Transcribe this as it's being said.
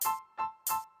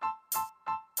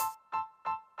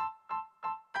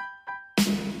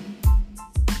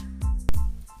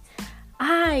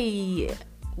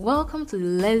Welcome to the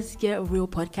Let's Get Real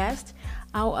podcast.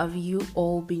 How have you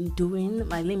all been doing?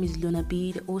 My name is Luna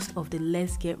B, the host of the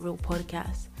Let's Get Real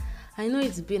podcast. I know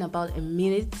it's been about a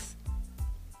minute,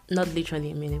 not literally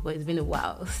a minute, but it's been a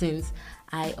while since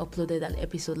I uploaded an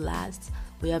episode last.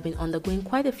 We have been undergoing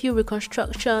quite a few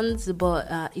reconstructions,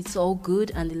 but it's all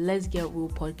good, and the Let's Get Real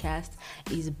podcast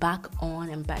is back on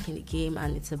and back in the game,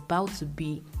 and it's about to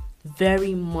be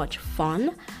very much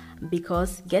fun.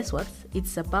 Because guess what?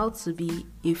 It's about to be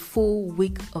a full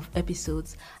week of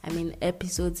episodes.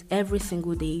 Episodes every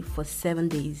single day for 7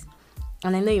 days.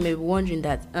 And I know you may be wondering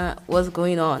that, what's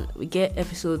going on? We get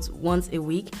episodes once a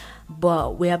week,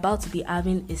 but we're about to be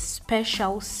having a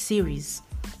special series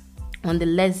on the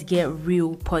Let's Get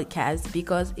Real podcast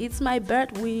because it's my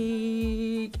birth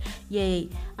week. Yay.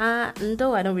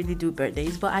 Though I don't really do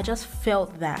birthdays, but I just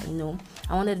felt that,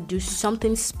 I wanted to do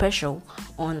something special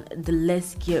on the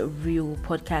Let's Get Real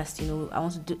podcast.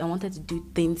 I wanted to do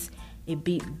things a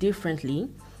bit differently.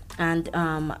 And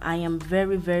I am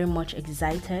very, very much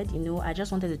excited. I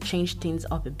just wanted to change things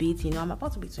up a bit. I'm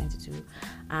about to be 22,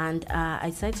 and I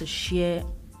decided to share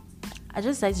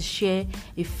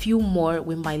a few more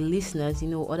with my listeners,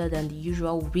 other than the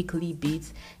usual weekly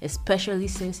beats, especially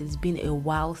since it's been a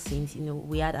while since,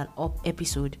 we had an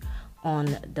episode on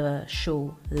the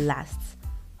show last.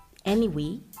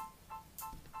 Anyway,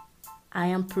 I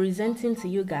am presenting to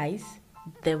you guys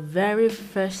the very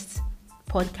first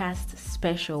podcast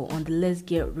special on the Let's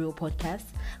Get Real podcast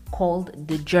called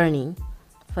The Journey.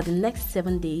 For the next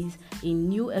 7 days, a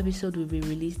new episode will be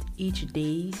released each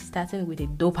day, starting with a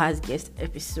dope-ass guest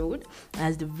episode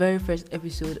as the very first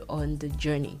episode on The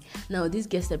Journey. Now, this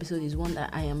guest episode is one that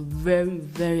I am very,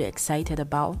 very excited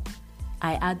about.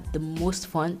 I had the most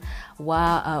fun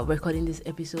while recording this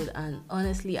episode, and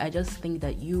honestly, I just think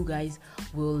that you guys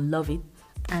will love it.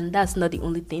 And that's not the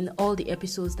only thing. All the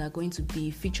episodes that are going to be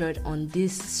featured on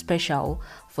this special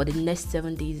for the next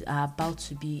 7 days are about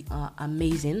to be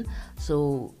amazing.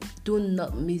 So do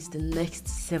not miss the next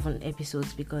 7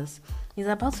 episodes because it's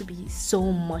about to be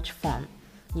so much fun.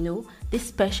 This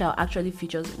special actually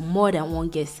features more than one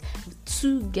guest,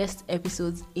 2 guest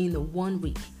episodes in 1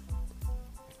 week.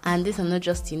 And these are not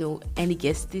just, any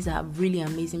guests. These are really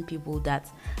amazing people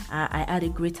that I had a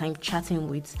great time chatting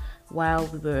with while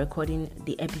we were recording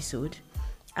the episode.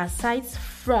 Aside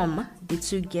from the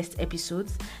 2 guest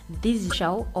episodes, this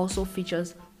show also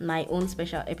features my own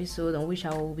special episode on which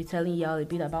I will be telling y'all a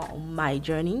bit about my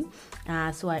journey.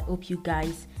 So I hope you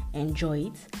guys enjoy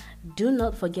it. Do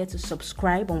not forget to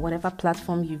subscribe on whatever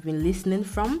platform you've been listening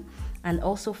from, and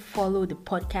also follow the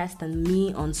podcast and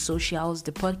me on socials.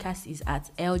 The podcast is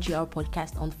at LGR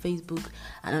Podcast on Facebook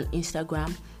and on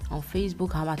Instagram. On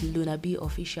Facebook, I'm at Luna B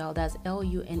Official. That's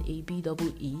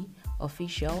LUNABEE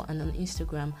Official. And on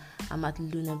Instagram, I'm at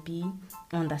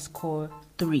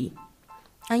LunaB_3.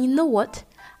 And you know what?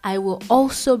 I will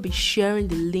also be sharing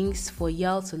the links for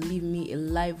y'all to leave me a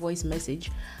live voice message.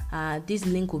 This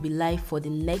link will be live for the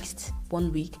next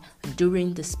 1 week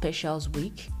during the specials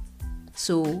week.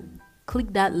 So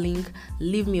click that link,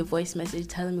 leave me a voice message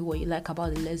telling me what you like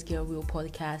about the Let's Get Real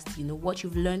podcast, what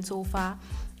you've learned so far,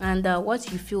 and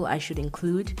what you feel I should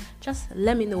include. Just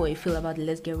let me know what you feel about the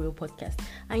Let's Get Real podcast.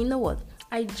 And you know what?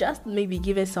 I just maybe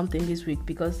give it something this week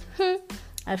because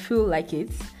I feel like it.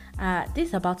 This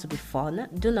is about to be fun.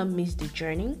 Do not miss The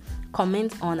Journey.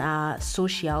 Comment on our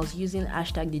socials using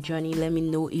hashtag The Journey. Let me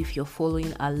know if you're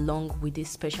following along with this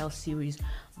special series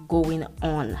going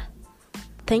on.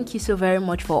 Thank you so very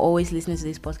much for always listening to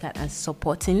this podcast and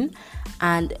supporting.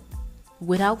 And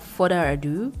without further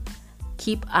ado,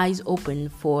 keep eyes open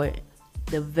for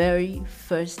the very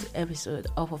first episode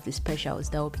of the specials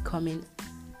that will be coming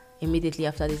immediately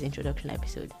after this introduction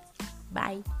episode.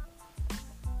 Bye.